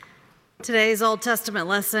Today's Old Testament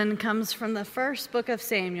lesson comes from the first book of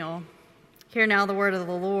Samuel. Hear now the word of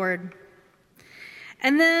the Lord.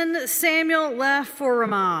 And then Samuel left for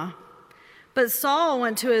Ramah, but Saul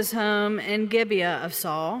went to his home in Gibeah of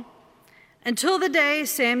Saul. Until the day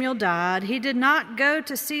Samuel died, he did not go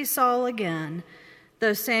to see Saul again,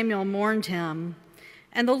 though Samuel mourned him.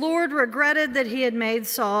 And the Lord regretted that he had made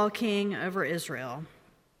Saul king over Israel.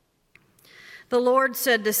 The Lord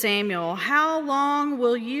said to Samuel, "How long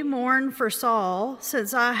will you mourn for Saul,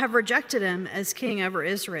 since I have rejected him as king over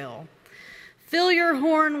Israel? Fill your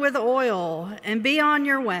horn with oil and be on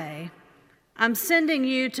your way. I'm sending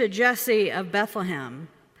you to Jesse of Bethlehem.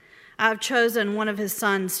 I've chosen one of his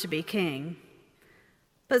sons to be king."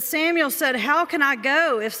 But Samuel said, "How can I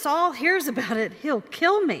go? If Saul hears about it, he'll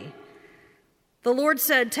kill me." The Lord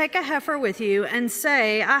said, "Take a heifer with you and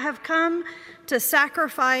say, 'I have come to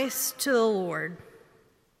sacrifice to the Lord.'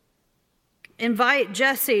 Invite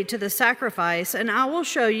Jesse to the sacrifice, and I will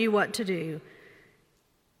show you what to do.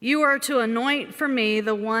 You are to anoint for me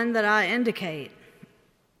the one that I indicate."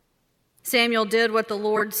 Samuel did what the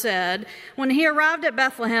Lord said. When he arrived at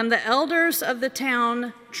Bethlehem, the elders of the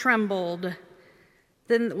town trembled.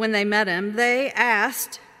 Then when they met him, they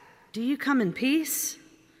asked, "Do you come in peace?"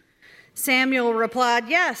 Samuel replied,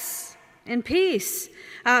 "Yes, in peace.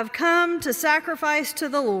 I have come to sacrifice to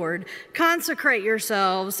the Lord. Consecrate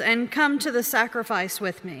yourselves and come to the sacrifice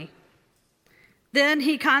with me." Then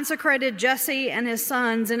he consecrated Jesse and his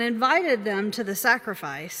sons and invited them to the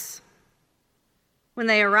sacrifice. When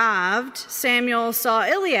they arrived, Samuel saw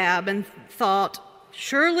Eliab and thought,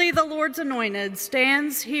 "Surely the Lord's anointed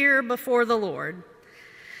stands here before the Lord."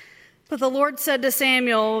 But the Lord said to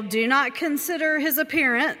Samuel, "Do not consider his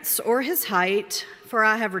appearance or his height, for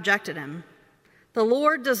I have rejected him. The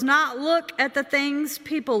Lord does not look at the things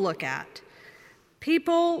people look at.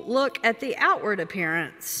 People look at the outward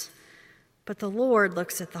appearance, but the Lord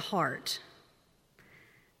looks at the heart."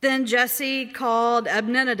 Then Jesse called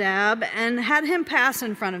Abinadab and had him pass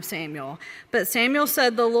in front of Samuel. But Samuel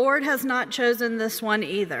said, "The Lord has not chosen this one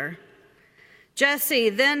either." Jesse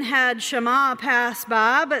then had Shammah pass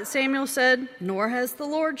by, but Samuel said, "Nor has the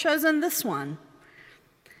Lord chosen this one."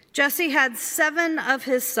 Jesse had 7 of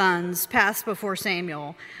his sons pass before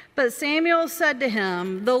Samuel, but Samuel said to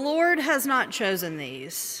him, "The Lord has not chosen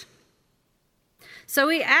these." So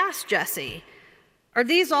he asked Jesse, "Are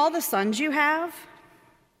these all the sons you have?"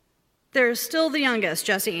 "There is still the youngest,"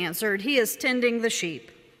 Jesse answered. "He is tending the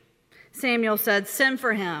sheep." Samuel said, "Send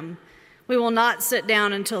for him. We will not sit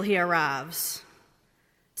down until he arrives."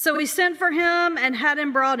 So he sent for him and had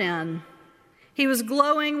him brought in. He was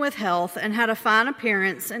glowing with health and had a fine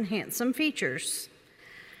appearance and handsome features.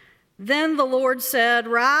 Then the Lord said,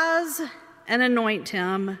 "Rise and anoint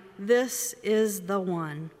him. This is the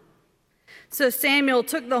one." So Samuel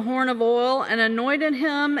took the horn of oil and anointed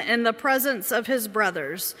him in the presence of his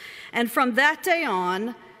brothers. And from that day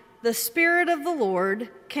on, the Spirit of the Lord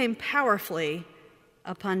came powerfully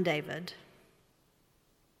upon David.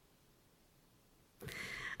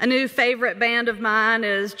 A new favorite band of mine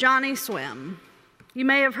is Johnny Swim. You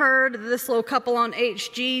may have heard of this little couple on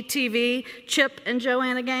HGTV, Chip and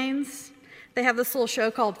Joanna Gaines. They have this little show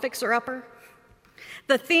called Fixer Upper.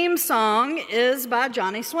 The theme song is by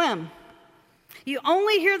Johnny Swim. You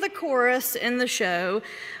only hear the chorus in the show,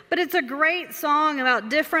 but it's a great song about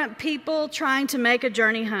different people trying to make a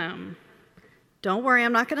journey home. Don't worry,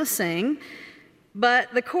 I'm not going to sing,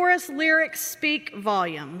 but the chorus lyrics speak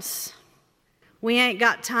volumes. We ain't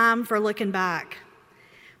got time for looking back.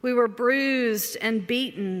 We were bruised and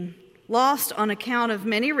beaten, lost on account of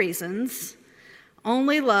many reasons.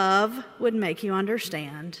 Only love would make you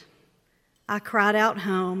understand. I cried out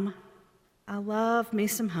home. I love me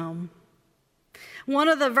some home. One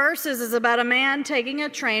of the verses is about a man taking a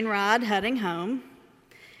train ride heading home.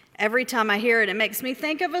 Every time I hear it, it makes me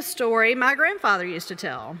think of a story my grandfather used to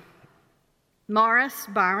tell. Morris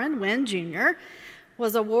Byron Wynn Jr.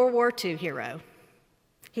 was a World War II hero.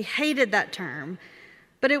 He hated that term,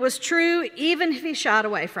 but it was true even if he shied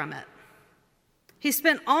away from it. He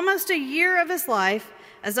spent almost a year of his life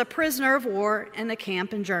as a prisoner of war in a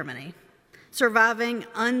camp in Germany, surviving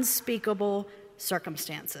unspeakable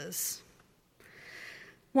circumstances.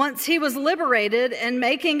 Once he was liberated and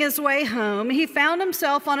making his way home, he found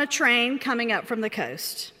himself on a train coming up from the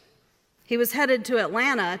coast. He was headed to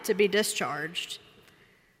Atlanta to be discharged.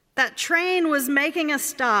 That train was making a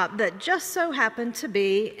stop that just so happened to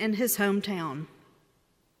be in his hometown.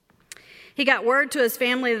 He got word to his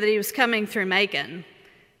family that he was coming through Macon.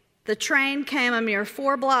 The train came a mere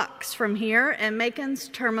 4 blocks from here at Macon's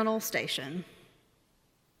terminal station.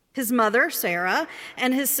 His mother, Sarah,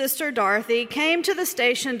 and his sister, Dorothy, came to the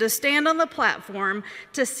station to stand on the platform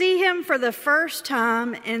to see him for the first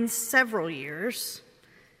time in several years.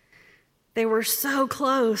 They were so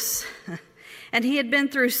close, and he had been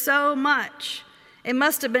through so much. It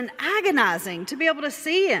must have been agonizing to be able to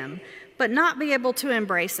see him, but not be able to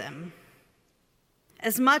embrace him.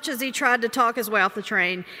 As much as he tried to talk his way off the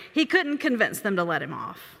train, he couldn't convince them to let him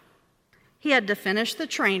off. He had to finish the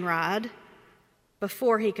train ride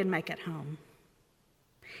before he could make it home.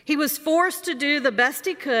 He was forced to do the best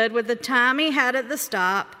he could with the time he had at the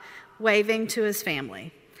stop, waving to his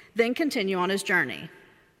family, then continue on his journey.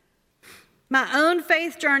 My own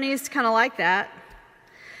faith journey is kind of like that.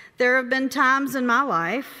 There have been times in my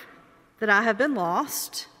life that I have been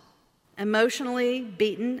lost, emotionally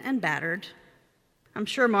beaten and battered. I'm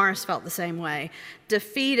sure Morris felt the same way.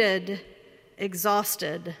 Defeated,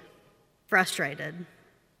 exhausted, frustrated.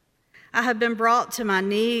 I have been brought to my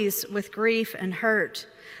knees with grief and hurt.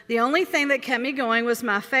 The only thing that kept me going was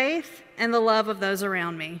my faith and the love of those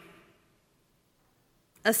around me.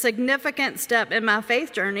 A significant step in my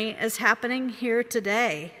faith journey is happening here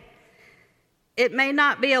today. It may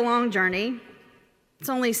not be a long journey. It's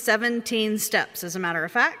only 17 steps, as a matter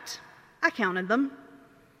of fact. I counted them.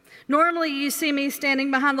 Normally, you see me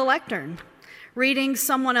standing behind the lectern, reading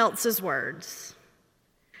someone else's words.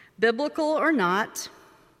 Biblical or not,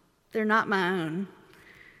 they're not my own.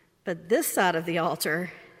 But this side of the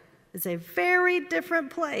altar is a very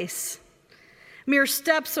different place. Mere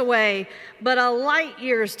steps away, but a light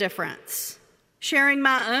year's difference. Sharing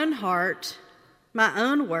my own heart, my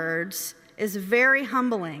own words, is very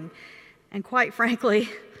humbling and, quite frankly,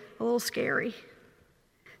 a little scary.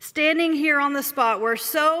 Standing here on the spot where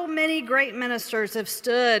so many great ministers have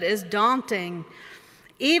stood is daunting.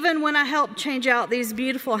 Even when I help change out these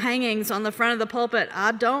beautiful hangings on the front of the pulpit,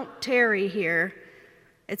 I don't tarry here.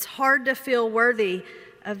 It's hard to feel worthy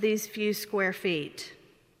of these few square feet.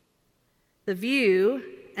 The view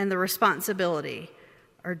and the responsibility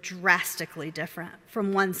are drastically different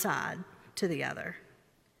from one side to the other.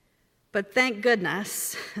 But thank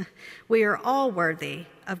goodness, we are all worthy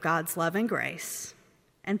of God's love and grace.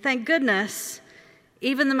 And thank goodness,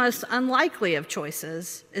 even the most unlikely of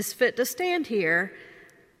choices is fit to stand here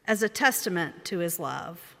as a testament to his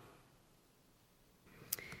love.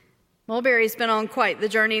 Mulberry's been on quite the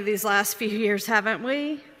journey these last few years, haven't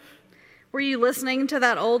we? Were you listening to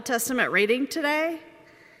that Old Testament reading today?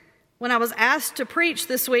 When I was asked to preach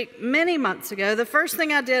this week many months ago, the first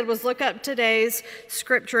thing I did was look up today's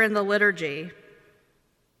scripture in the liturgy.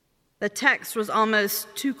 The text was almost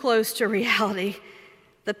too close to reality.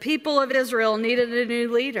 The people of Israel needed a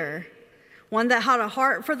new leader, one that had a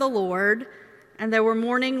heart for the Lord, and there were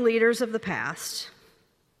mourning leaders of the past.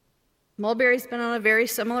 Mulberry's been on a very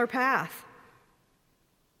similar path.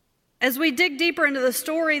 As we dig deeper into the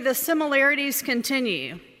story, the similarities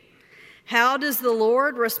continue. How does the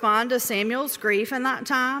Lord respond to Samuel's grief in that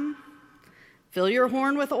time? Fill your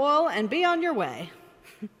horn with oil and be on your way.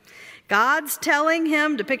 God's telling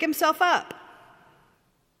him to pick himself up.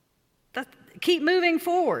 Keep moving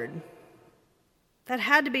forward. That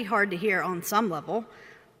had to be hard to hear on some level.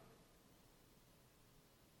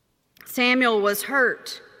 Samuel was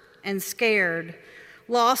hurt and scared,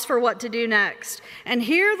 lost for what to do next. And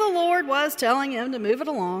here the Lord was telling him to move it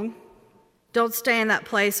along. Don't stay in that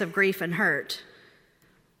place of grief and hurt.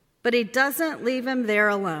 But he doesn't leave him there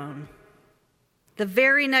alone. The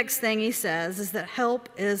very next thing he says is that help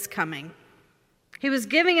is coming. He was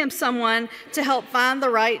giving him someone to help find the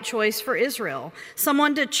right choice for Israel,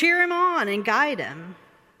 someone to cheer him on and guide him.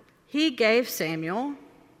 He gave Samuel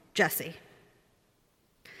Jesse.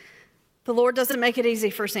 The Lord doesn't make it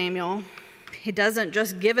easy for Samuel. He doesn't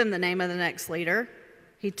just give him the name of the next leader.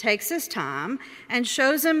 He takes his time and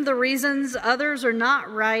shows him the reasons others are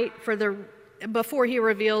not right before he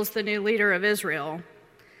reveals the new leader of Israel.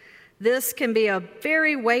 This can be a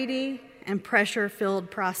very weighty and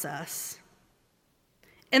pressure-filled process.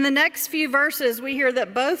 In the next few verses, we hear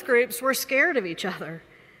that both groups were scared of each other.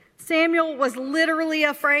 Samuel was literally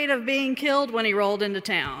afraid of being killed when he rolled into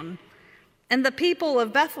town. And the people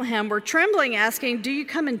of Bethlehem were trembling, asking, "Do you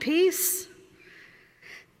come in peace?"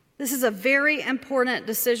 This is a very important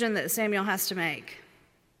decision that Samuel has to make.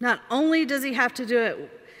 Not only does he have to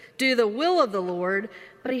do the will of the Lord,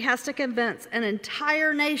 but he has to convince an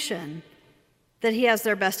entire nation that he has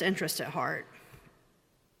their best interest at heart.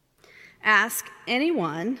 Ask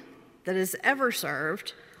anyone that has ever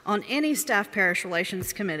served on any staff parish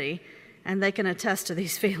relations committee, and they can attest to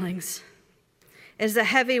these feelings. It is a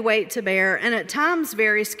heavy weight to bear, and at times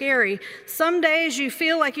very scary. Some days you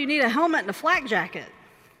feel like you need a helmet and a flak jacket.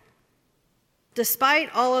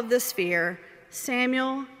 Despite all of this fear,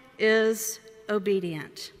 Samuel is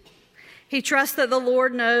obedient. He trusts that the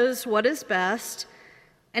Lord knows what is best,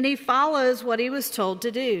 and he follows what he was told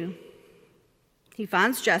to do. He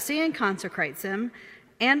finds Jesse and consecrates him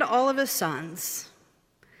and all of his sons.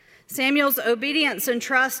 Samuel's obedience and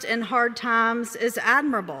trust in hard times is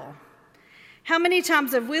admirable. How many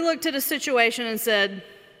times have we looked at a situation and said,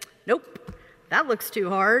 "Nope, that looks too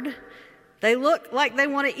hard. They look like they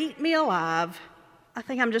want to eat me alive. I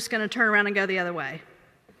think I'm just going to turn around and go the other way."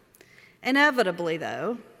 Inevitably,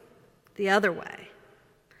 though, the other way,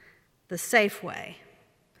 the safe way,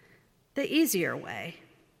 the easier way,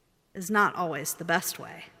 is not always the best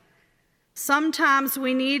way. Sometimes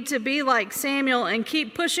we need to be like Samuel and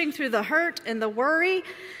keep pushing through the hurt and the worry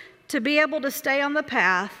to be able to stay on the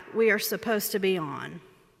path we are supposed to be on.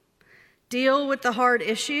 Deal with the hard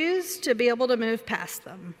issues to be able to move past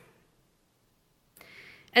them.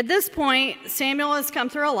 At this point, Samuel has come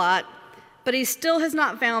through a lot, but he still has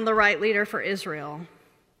not found the right leader for Israel.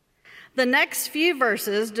 The next few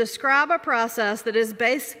verses describe a process that is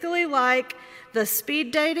basically like the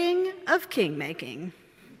speed dating of king-making.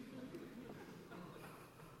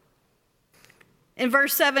 In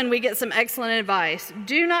verse 7, we get some excellent advice.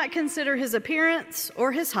 "Do not consider his appearance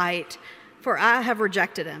or his height, for I have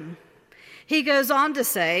rejected him." He goes on to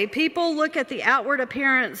say, "People look at the outward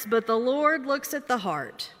appearance, but the Lord looks at the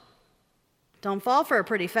heart." Don't fall for a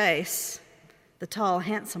pretty face, the tall,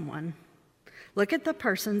 handsome one. Look at the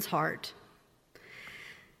person's heart.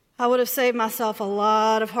 I would have saved myself a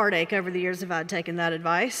lot of heartache over the years if I'd taken that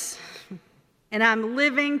advice. And I'm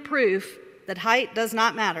living proof that height does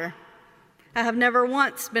not matter. I have never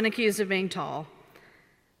once been accused of being tall.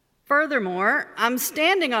 Furthermore, I'm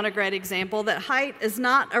standing on a great example that height is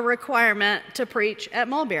not a requirement to preach at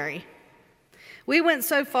Mulberry. We went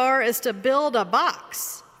so far as to build a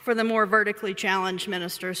box for the more vertically challenged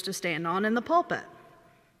ministers to stand on in the pulpit.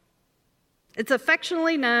 It's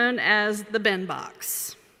affectionately known as the Ben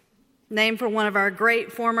Box, named for one of our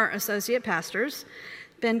great former associate pastors,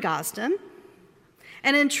 Ben Gosden.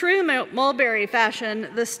 And in true Mulberry fashion,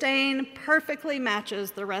 the stain perfectly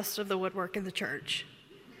matches the rest of the woodwork in the church.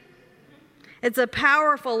 It's a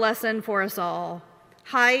powerful lesson for us all.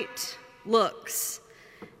 Height, looks,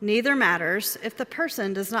 neither matters if the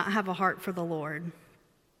person does not have a heart for the Lord.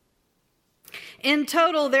 In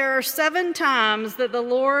total, there are 7 times that the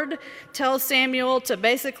Lord tells Samuel to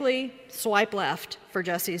basically swipe left for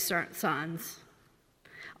Jesse's sons.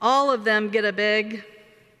 All of them get a big,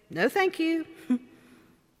 "No thank you."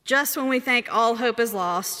 Just when we think all hope is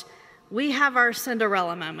lost, we have our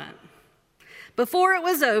Cinderella moment. Before it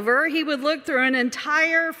was over, he would look through an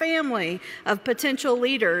entire family of potential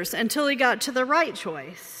leaders until he got to the right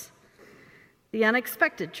choice, the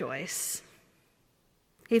unexpected choice.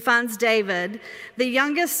 He finds David, the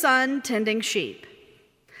youngest son, tending sheep,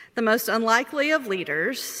 the most unlikely of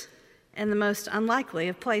leaders and the most unlikely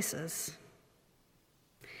of places.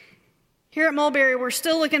 Here at Mulberry, we're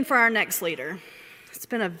still looking for our next leader. It's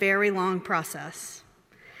been a very long process.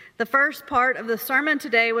 The first part of the sermon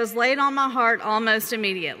today was laid on my heart almost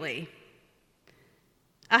immediately.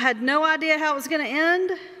 I had no idea how it was going to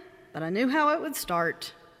end, but I knew how it would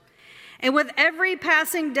start. And with every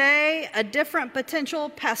passing day, a different potential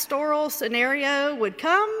pastoral scenario would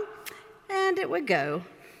come and it would go.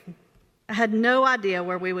 I had no idea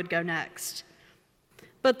where we would go next.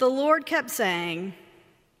 But the Lord kept saying,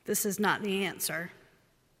 "This is not the answer."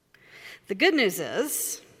 The good news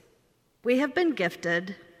is, we have been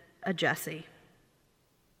gifted a Jesse.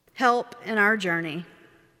 Help in our journey.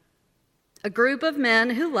 A group of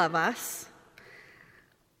men who love us,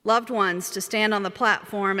 loved ones to stand on the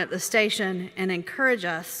platform at the station and encourage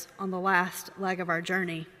us on the last leg of our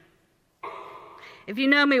journey. If you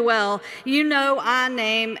know me well, you know I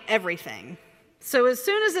name everything. So as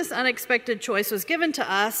soon as this unexpected choice was given to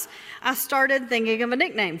us, I started thinking of a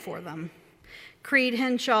nickname for them. Creed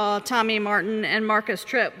Henshaw, Tommy Martin, and Marcus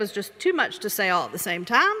Tripp was just too much to say all at the same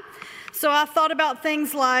time. So I thought about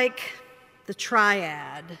things like the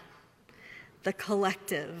Triad, the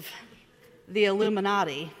Collective, the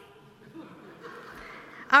Illuminati.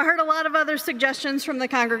 I heard a lot of other suggestions from the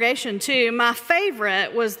congregation too. My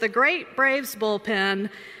favorite was the Great Braves bullpen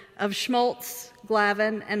of Schmaltz,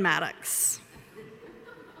 Glavin, and Maddox.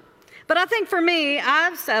 But I think for me,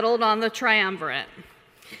 I've settled on the Triumvirate.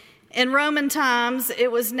 In Roman times,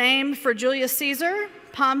 it was named for Julius Caesar,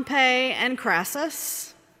 Pompey, and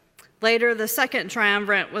Crassus. Later, the second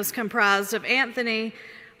triumvirate was comprised of Anthony,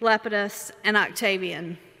 Lepidus, and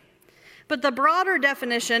Octavian. But the broader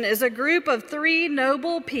definition is a group of 3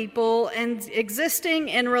 noble people and existing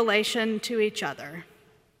in relation to each other.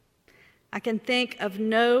 I can think of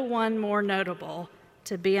no one more notable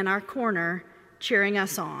to be in our corner cheering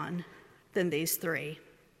us on than these three,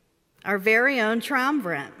 our very own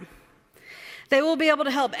triumvirate. They will be able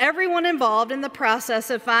to help everyone involved in the process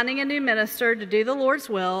of finding a new minister to do the Lord's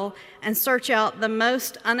will and search out the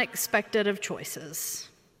most unexpected of choices.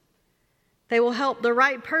 They will help the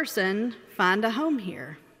right person find a home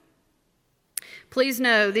here. Please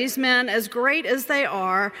know, these men, as great as they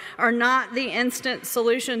are not the instant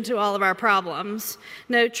solution to all of our problems.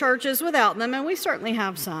 No church is without them, and we certainly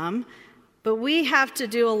have some, but we have to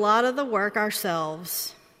do a lot of the work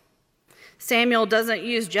ourselves. Samuel doesn't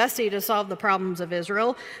use Jesse to solve the problems of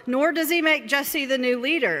Israel, nor does he make Jesse the new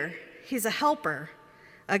leader. He's a helper,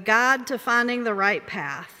 a guide to finding the right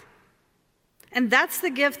path. And that's the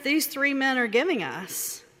gift these three men are giving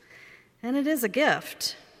us. And it is a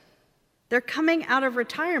gift. They're coming out of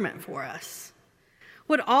retirement for us.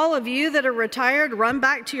 Would all of you that are retired run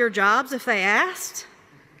back to your jobs if they asked?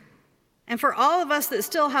 And for all of us that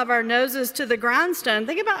still have our noses to the grindstone,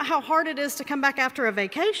 think about how hard it is to come back after a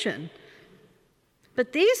vacation.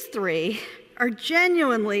 But these three are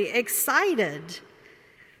genuinely excited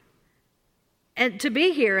and to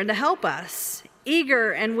be here and to help us,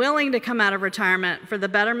 eager and willing to come out of retirement for the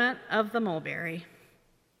betterment of the Mulberry.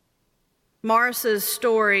 Morris's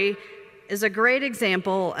story is a great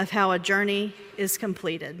example of how a journey is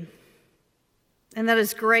completed. And that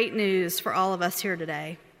is great news for all of us here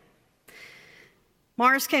today.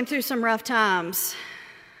 Morris came through some rough times.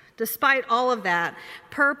 Despite all of that,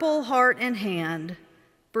 purple heart in hand,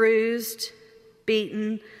 bruised,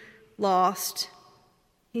 beaten, lost,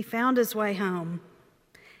 he found his way home.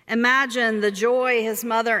 Imagine the joy his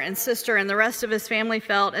mother and sister and the rest of his family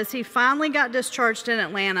felt as he finally got discharged in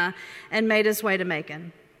Atlanta and made his way to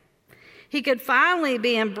Macon. He could finally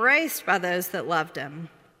be embraced by those that loved him.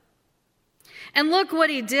 And look what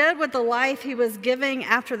he did with the life he was giving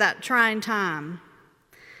after that trying time.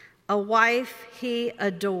 A wife he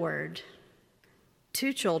adored,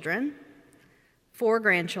 2 children, 4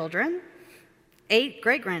 grandchildren, 8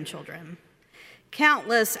 great-grandchildren,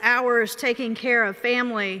 countless hours taking care of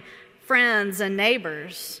family, friends, and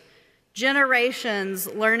neighbors, generations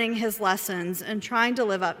learning his lessons and trying to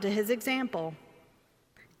live up to his example,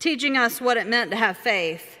 teaching us what it meant to have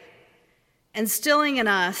faith, instilling in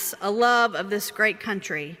us a love of this great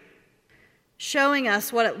country, showing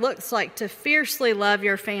us what it looks like to fiercely love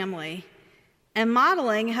your family, and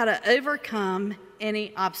modeling how to overcome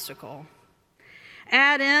any obstacle.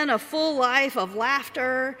 Add in a full life of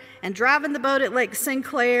laughter and driving the boat at Lake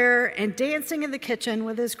Sinclair and dancing in the kitchen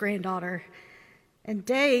with his granddaughter, and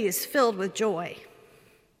days filled with joy.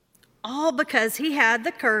 All because he had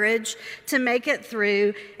the courage to make it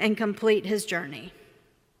through and complete his journey.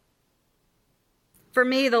 For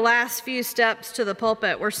me, the last few steps to the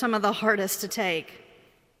pulpit were some of the hardest to take.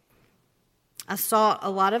 I sought a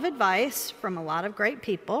lot of advice from a lot of great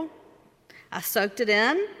people. I soaked it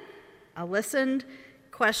in. I listened,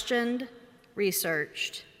 questioned,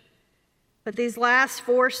 researched. But these last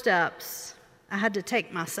 4 steps, I had to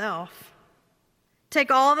take myself. Take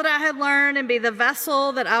all that I had learned and be the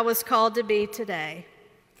vessel that I was called to be today.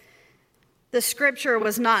 The scripture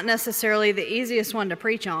was not necessarily the easiest one to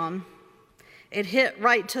preach on. It hit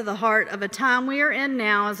right to the heart of a time we are in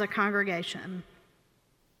now as a congregation.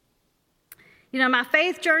 You know, my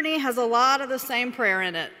faith journey has a lot of the same prayer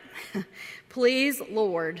in it. Please,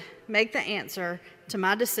 Lord, make the answer to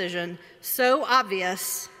my decision so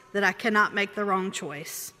obvious that I cannot make the wrong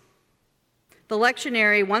choice. The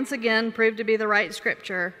lectionary once again proved to be the right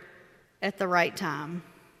scripture at the right time.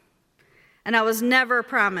 And I was never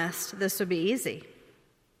promised this would be easy.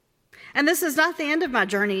 And this is not the end of my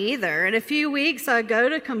journey either. In a few weeks, I go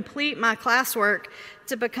to complete my classwork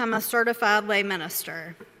to become a certified lay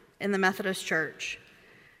minister in the Methodist Church.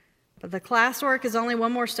 But the classwork is only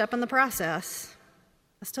one more step in the process.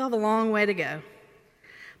 I still have a long way to go.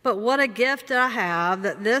 But what a gift that I have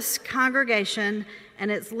that this congregation and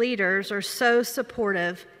its leaders are so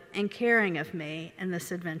supportive and caring of me in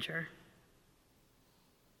this adventure.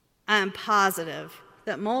 I am positive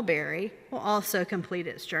that Mulberry will also complete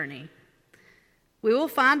its journey. We will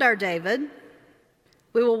find our David.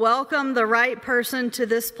 We will welcome the right person to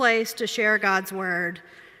this place to share God's word.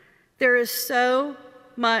 There is so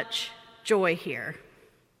much joy here.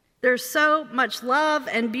 There's so much love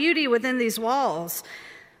and beauty within these walls,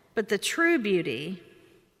 but the true beauty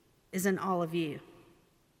is in all of you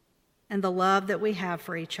and the love that we have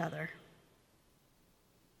for each other.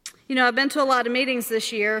 You know, I've been to a lot of meetings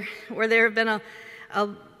this year where there have been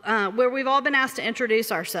where we've all been asked to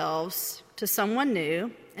introduce ourselves to someone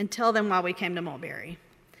new and tell them why we came to Mulberry.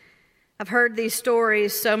 I've heard these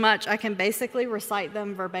stories so much I can basically recite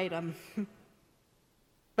them verbatim.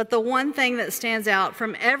 But the one thing that stands out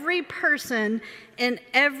from every person in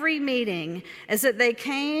every meeting is that they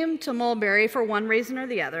came to Mulberry for one reason or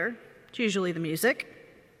the other. It's usually the music.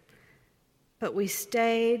 But we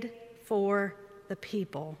stayed for the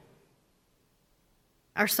people.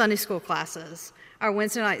 Our Sunday school classes, our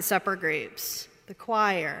Wednesday night supper groups, the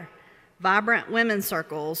choir, vibrant women's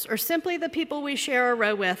circles, or simply the people we share a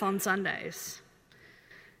row with on Sundays.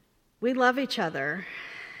 We love each other,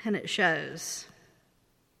 and it shows.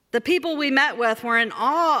 The people we met with were in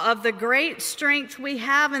awe of the great strength we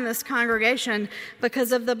have in this congregation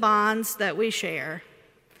because of the bonds that we share.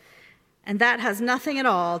 And that has nothing at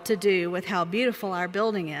all to do with how beautiful our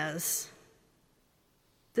building is.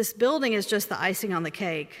 This building is just the icing on the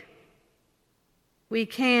cake. We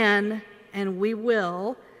can and we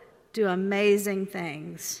will do amazing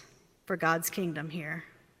things for God's kingdom here.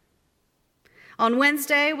 On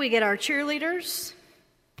Wednesday, we get our cheerleaders,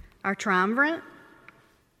 our triumvirate,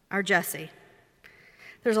 our Jesse.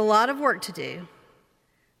 There's a lot of work to do,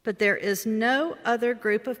 but there is no other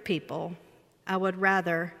group of people I would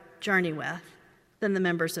rather journey with than the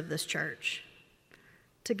members of this church.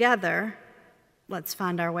 Together, let's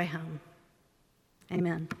find our way home.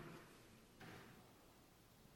 Amen.